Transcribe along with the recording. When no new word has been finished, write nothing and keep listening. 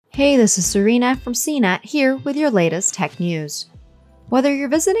Hey, this is Serena from CNET here with your latest tech news. Whether you're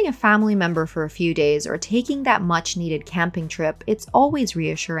visiting a family member for a few days or taking that much-needed camping trip, it's always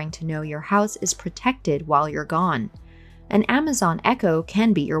reassuring to know your house is protected while you're gone. An Amazon Echo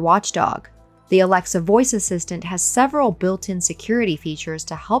can be your watchdog. The Alexa voice assistant has several built-in security features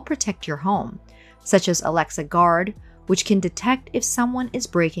to help protect your home, such as Alexa Guard, which can detect if someone is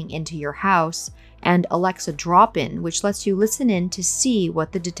breaking into your house, and Alexa Drop-In, which lets you listen in to see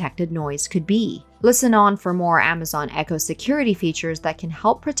what the detected noise could be. Listen on for more Amazon Echo security features that can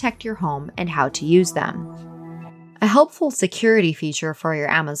help protect your home and how to use them. A helpful security feature for your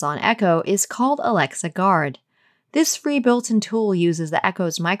Amazon Echo is called Alexa Guard. This free built-in tool uses the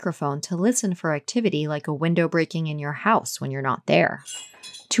Echo's microphone to listen for activity like a window breaking in your house when you're not there.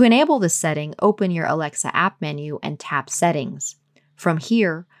 To enable this setting, open your Alexa app menu and tap Settings. From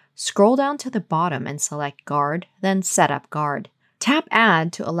here, scroll down to the bottom and select Guard, then Set up Guard. Tap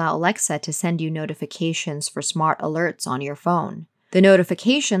Add to allow Alexa to send you notifications for smart alerts on your phone. The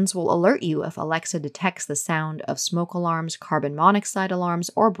notifications will alert you if Alexa detects the sound of smoke alarms, carbon monoxide alarms,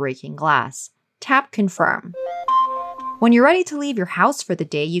 or breaking glass. Tap Confirm. When you're ready to leave your house for the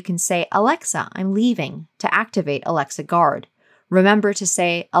day, you can say, "Alexa, I'm leaving," to activate Alexa Guard. Remember to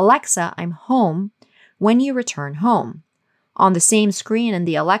say, "Alexa, I'm home," when you return home. On the same screen in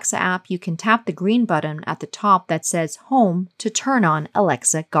the Alexa app, you can tap the green button at the top that says Home to turn on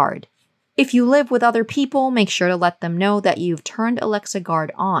Alexa Guard. If you live with other people, make sure to let them know that you've turned Alexa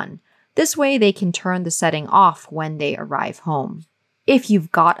Guard on. This way they can turn the setting off when they arrive home. If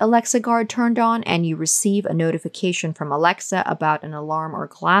you've got Alexa Guard turned on and you receive a notification from Alexa about an alarm or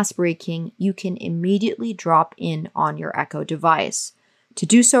glass breaking, you can immediately drop in on your Echo device. To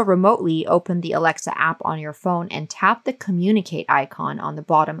do so remotely, open the Alexa app on your phone and tap the Communicate icon on the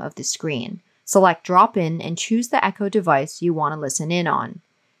bottom of the screen. Select Drop In and choose the Echo device you want to listen in on.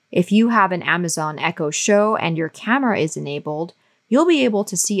 If you have an Amazon Echo Show and your camera is enabled, you'll be able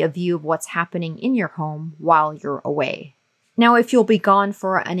to see a view of what's happening in your home while you're away. Now, if you'll be gone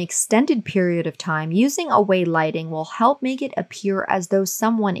for an extended period of time, using away lighting will help make it appear as though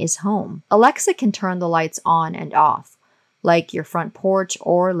someone is home. Alexa can turn the lights on and off, like your front porch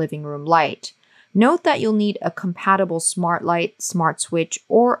or living room light. Note that you'll need a compatible smart light, smart switch,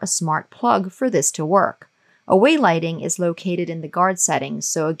 or a smart plug for this to work. Away lighting is located in the Guard settings,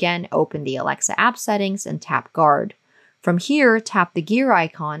 so again, open the Alexa app settings and tap Guard. From here, tap the gear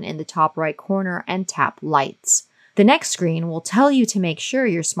icon in the top right corner and tap Lights. The next screen will tell you to make sure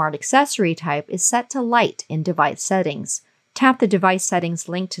your smart accessory type is set to Light in device settings. Tap the device settings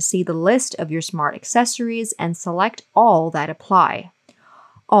link to see the list of your smart accessories and select all that apply.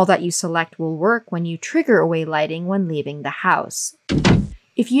 All that you select will work when you trigger away lighting when leaving the house.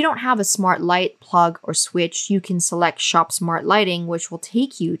 If you don't have a smart light, plug, or switch, you can select Shop Smart Lighting, which will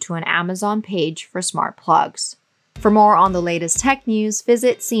take you to an Amazon page for smart plugs. For more on the latest tech news,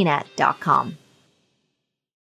 visit cnet.com.